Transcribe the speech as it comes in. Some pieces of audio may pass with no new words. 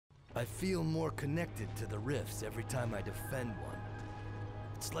I feel more connected to the rifts every time I defend one.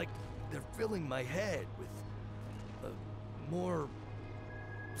 It's like they're filling my head with more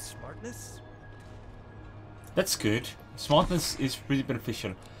smartness. That's good. Smartness is pretty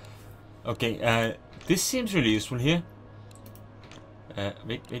beneficial. Okay, this seems really useful here.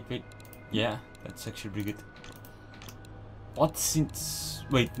 Wait. Yeah, that's actually pretty good. What since...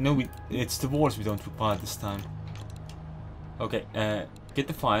 Wait, no, it's the walls we don't require this time. Okay, get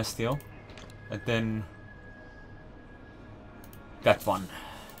the fire steel. And then... that one.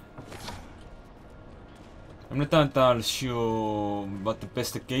 I'm not entirely sure what the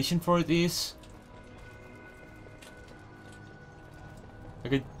best occasion for it is.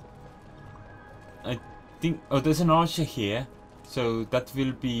 Okay. I think... oh, there's an archer here. So that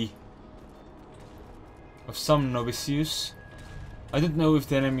will be of some novice use. I don't know if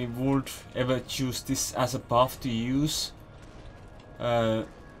the enemy would ever choose this as a path to use. And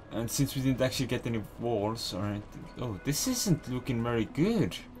since we didn't actually get any walls or anything... oh, this isn't looking very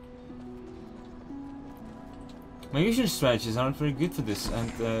good. My usual strategies aren't very good for this,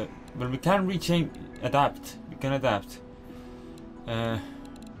 and well, we can adapt. We can adapt.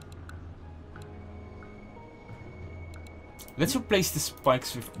 Let's replace the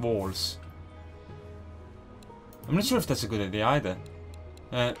spikes with walls. I'm not sure if that's a good idea either.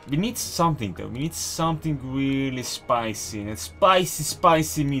 We need something though. We need something really spicy. And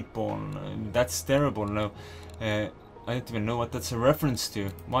spicy meatball. That's terrible. No, I don't even know what that's a reference to.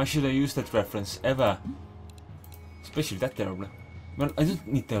 Why should I use that reference ever? Especially that terrible. Well, I don't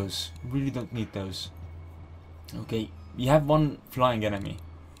need those. Really don't need those. Okay, we have one flying enemy.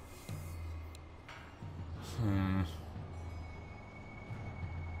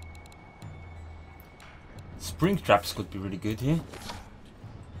 Spring traps could be really good here.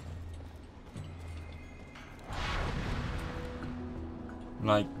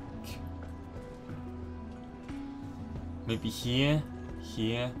 Like... maybe here,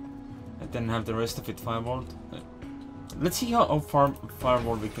 and then have the rest of it firewalled. Let's see how far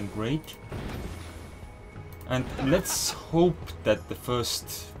firewall we can grade. And let's hope that the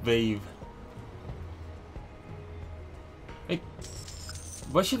first wave... hey,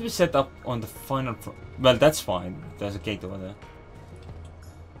 why should we set up on the final... well, that's fine. There's a gate over there.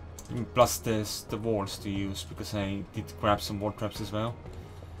 Plus there's the walls to use, because I did grab some wall traps as well.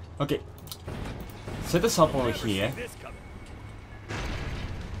 Okay. Set us up over here.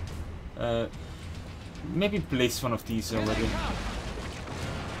 Maybe place one of these already.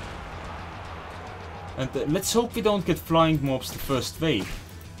 And let's hope we don't get flying mobs the first wave.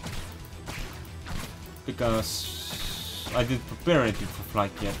 Because I didn't prepare anything for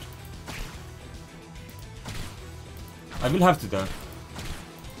flight yet. I will have to though.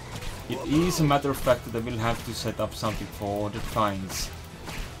 It is a matter of fact that I will have to set up something for the flyings.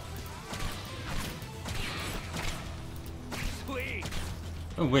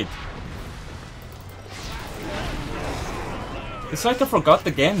 Oh wait. It's like I forgot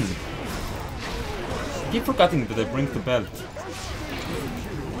again. I keep forgetting that I bring the belt.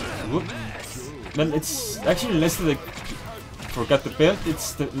 Whoop. Well, it's actually less that I forget the belt,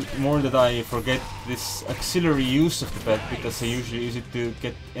 it's more that I forget this auxiliary use of the belt, because I usually use it to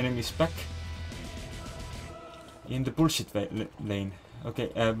get enemies back in the bullshit lane. Okay,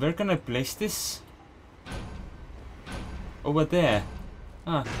 where can I place this? Over there.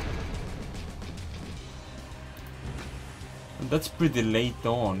 Ah. That's pretty late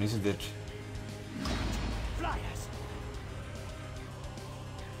on, isn't it?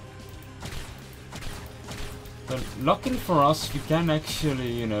 But luckily for us, we can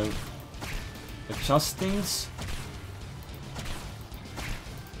actually, you know, adjust things.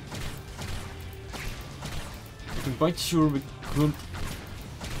 I'm quite sure we could...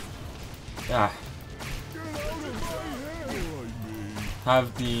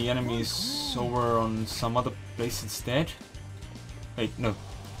 have the enemies over on some other place instead. Wait, no.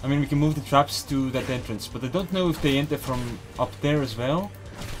 I mean, we can move the traps to that entrance, but I don't know if they enter from up there as well.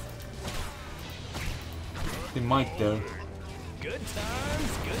 They might though. Good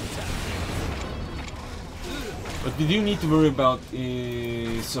times, good times. What we do need to worry about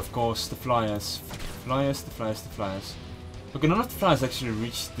is, of course, the flyers. The flyers. Okay, none of the flyers actually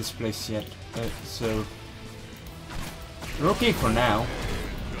reached this place yet, so we're okay for now.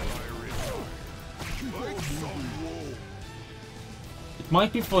 It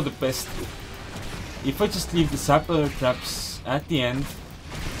might be for the best if I just leave the sapper traps at the end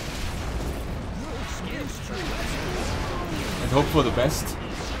and hope for the best.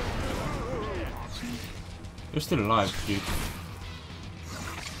 You're still alive, dude.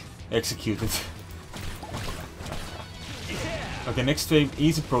 Executed. Okay, next wave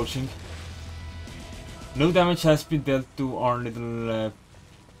is approaching. No damage has been dealt to our little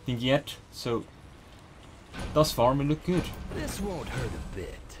thing yet, so thus far we look good. This won't hurt a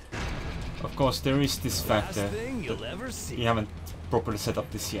bit. Of course, there is this factor You'll that ever see. we haven't properly set up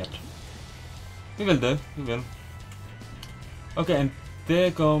this yet. We will though, we will. Okay, and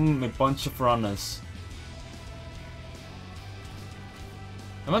there come a bunch of runners.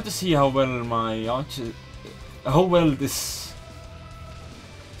 I want to see how well my archer, how well this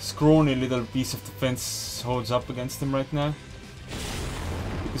scrawny little piece of defense holds up against them right now.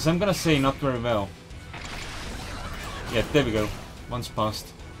 Because I'm gonna say not very well. Yeah, there we go. One's passed.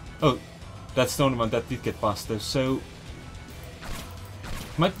 Oh, that's the only one that did get past though, so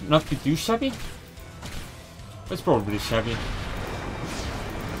might not be too shabby. It's probably shabby.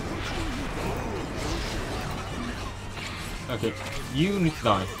 Okay, you need to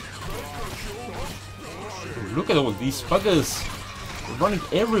die. Oh, look at all these buggers! They're running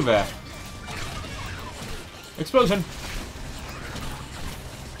everywhere! Explosion!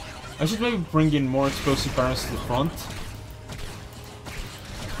 I should maybe bring in more explosive barrels to the front.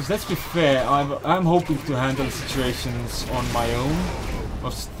 Because let's be fair, I'm hoping to handle situations on my own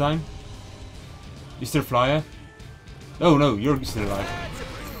most of the time. Is there a flyer? Oh no, you're still alive.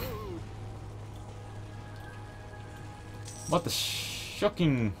 What a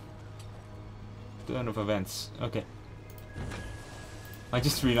shocking turn of events. Okay. I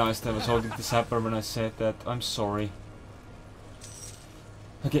just realized I was holding the zapper when I said that. I'm sorry.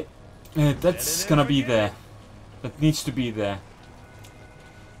 Okay. That's gonna be there. That needs to be there.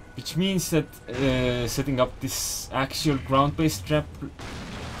 Which means that setting up this actual ground-based trap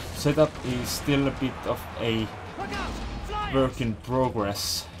setup is still a bit of a work in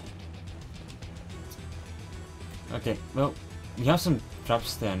progress. Okay, well, we have some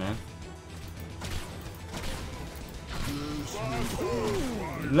traps there now.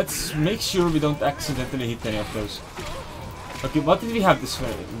 Let's make sure we don't accidentally hit any of those. Okay, what did we have this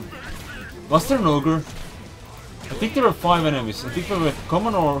way? Was there an ogre? I think there were 5 enemies. I think there were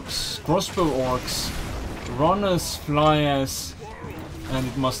common orcs, crossbow orcs, runners, flyers, and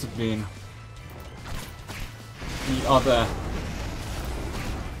it must have been the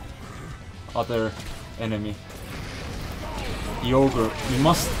other enemy. The ogre. We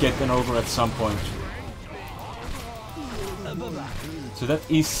must get an ogre at some point. So that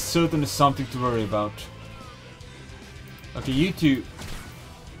is certainly something to worry about. Okay, you two.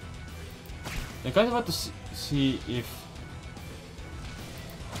 I kind of want to see if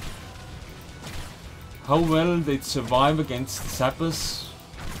how well they'd survive against the sappers.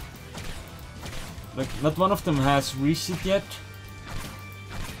 Like, not one of them has reached it yet.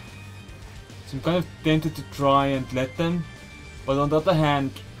 So I'm kind of tempted to try and let them. But on the other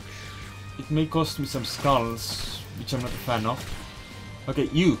hand, it may cost me some skulls, which I'm not a fan of. Okay,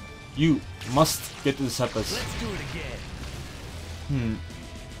 you must get to the sappers. Let's do it again.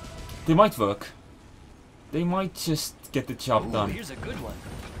 They might work. They might just get the job done. Here's a good one.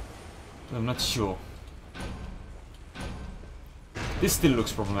 But I'm not sure. This still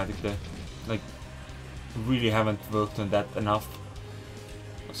looks problematic though. Like, really haven't worked on that enough.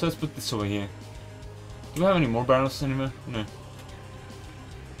 So let's put this over here. Do we have any more barrels anywhere? No.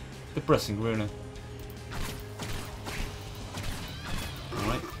 Depressing, really.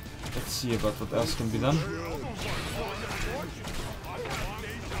 Alright, let's see about what else can be done.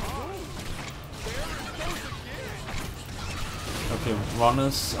 Okay,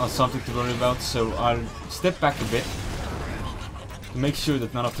 runners are something to worry about, so I'll step back a bit to make sure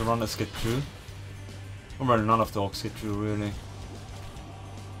that none of the runners get through. Or well, none of the orcs get through, really.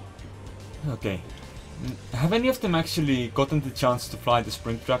 Okay. Have any of them actually gotten the chance to fly the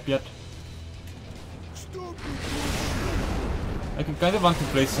spring trap yet? I can kind of want to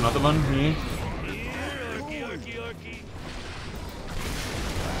place another one here.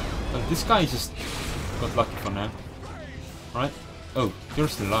 Well, this guy just got lucky for now. Right? Oh, you're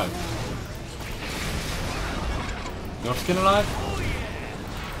still alive. You're still alive?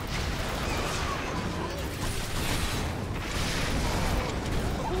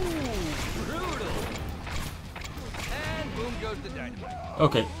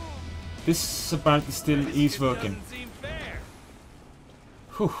 Okay. This apparently still is working.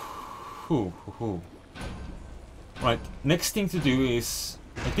 Whew. Right, next thing to do is...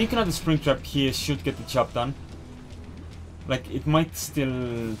 I think another spring trap here should get the job done. Like, it might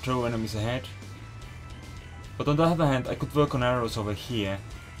still throw enemies ahead. But on the other hand, I could work on arrows over here.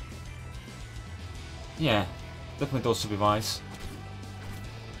 Yeah, that might also be wise.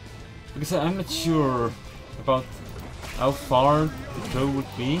 Because I'm not sure about how far the throw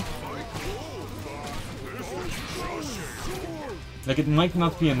would be. Like, it might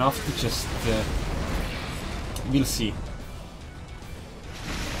not be enough to just... we'll see.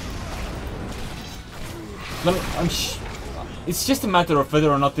 Well, it's just a matter of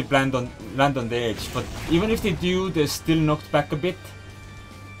whether or not they land on the edge, but even if they do, they're still knocked back a bit.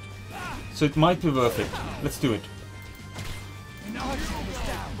 So it might be worth it. Let's do it.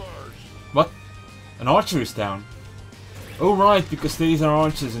 What? An archer is down? Oh right, because these are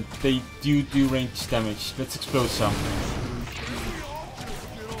archers and they do range damage. Let's explode some.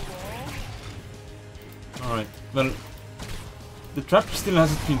 Alright, well... the trap still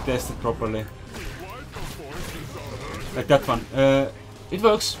hasn't been tested properly. Like that one. It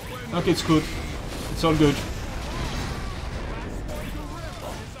works. Okay, it's good. It's all good.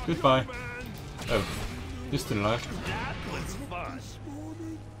 Goodbye. Oh, you're still alive.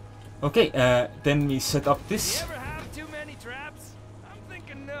 Okay, then we set up this.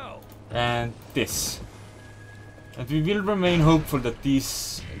 And this. And we will remain hopeful that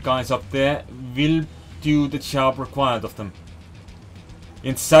these guys up there will do the job required of them.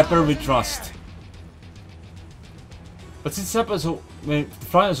 In Sapper we trust. But since Sappers, the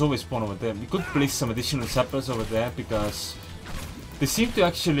flyers always spawn over there, we could place some additional Sappers over there because they seem to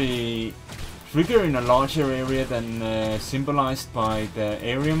actually trigger in a larger area than symbolized by the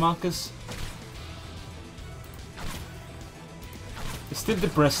area markers. It's still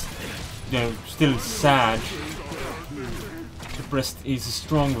depressed, you know, still sad. Depressed is a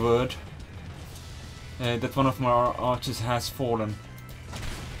strong word. That one of my archers has fallen.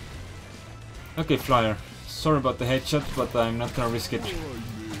 Okay, flyer. Sorry about the headshot, but I'm not gonna risk it.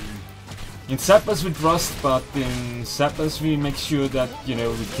 In Sappers we trust, but in Sappers we make sure that, you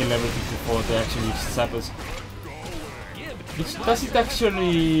know, we kill everything before they actually reach Sappers. Does it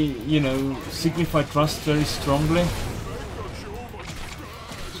actually, you know, signify trust very strongly?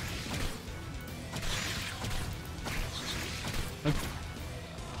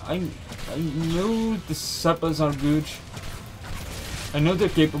 I know the Sappers are good. I know they're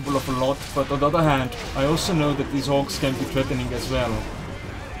capable of a lot, but on the other hand, I also know that these Orcs can be threatening as well.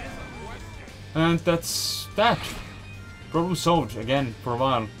 And that's that. Problem solved, again, for a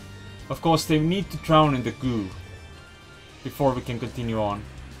while. Of course, they need to drown in the goo before we can continue on.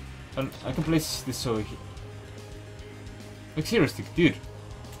 And I can place this over here. Like, seriously, dude.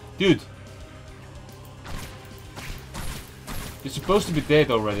 Dude! You're supposed to be dead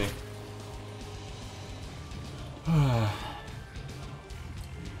already.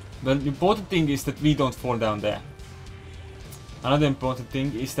 Well, the important thing is that we don't fall down there. Another important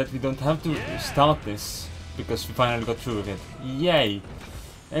thing is that we don't have to start this, because we finally got through with it. Yay!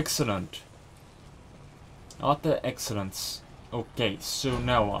 Excellent. Utter excellence. Okay, so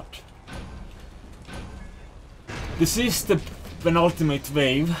now what? This is the penultimate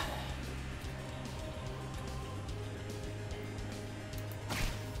wave.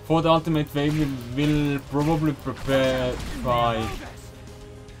 For the ultimate wave we will probably prepare by...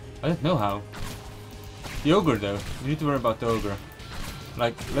 I don't know how. The ogre though, we need to worry about the ogre.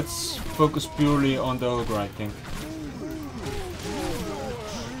 Like, let's focus purely on the ogre, I think.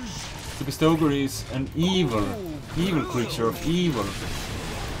 Because the ogre is an evil creature of evil.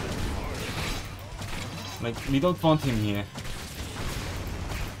 Like, we don't want him here.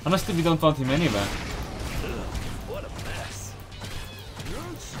 Honestly, we don't want him anywhere.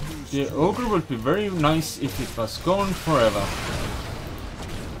 The ogre would be very nice if it was gone forever.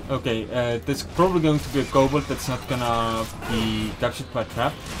 Okay, there's probably going to be a kobold that's not gonna be captured by a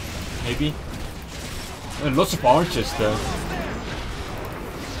trap. Maybe. Lots of archers though.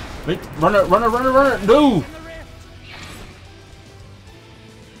 Wait, runner, runner, runner, runner! No!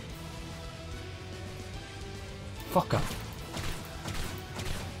 Fuck up.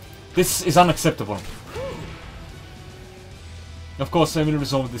 This is unacceptable. Of course, I will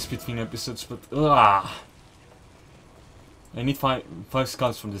resolve this between episodes, but I need five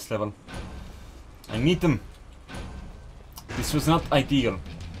skulls from this level. I need them. This was not ideal.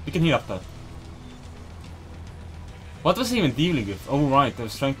 We can heal up that. What was I even dealing with? Oh right, I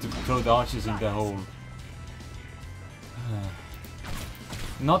was trying to throw the archers in the hole.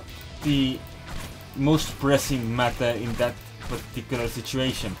 Not the most pressing matter in that particular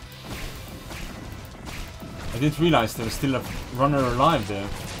situation. I didn't realize there was still a runner alive there.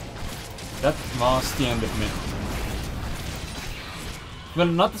 That was the end of me. Well,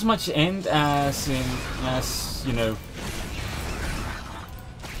 not as much end as in, you know,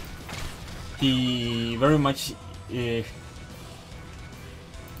 the very much a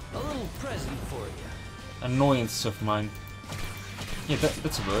little present for you. Annoyance of mine. Yeah,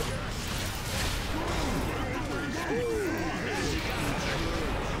 that's a word.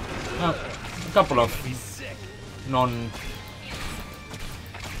 A couple of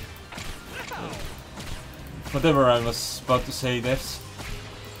whatever I was about to say, devs.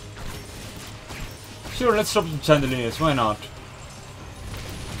 Sure, let's drop the chandeliers, why not?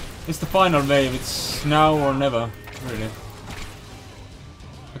 It's the final wave, it's now or never, really.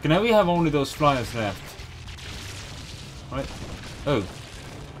 Okay, now we have only those flyers left. Right? Oh.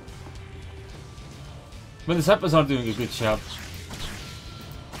 But the sappers are doing a good job.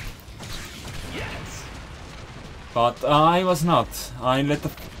 Yes. But I was not. I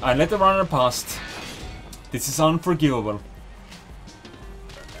let the runner past. This is unforgivable.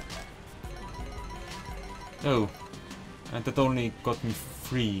 Oh. And that only got me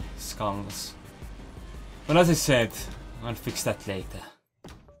 3 skulls. But as I said, I'll fix that later.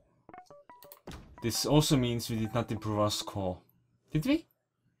 This also means we did not improve our score. Did we?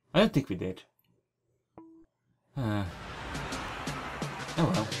 I don't think we did. Oh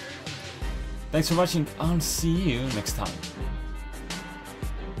well. Thanks for watching, I'll see you next time.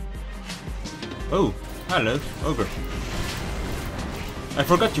 Oh, hello, Ogre. I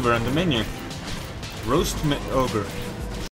forgot you were on the menu. Roast Ogre.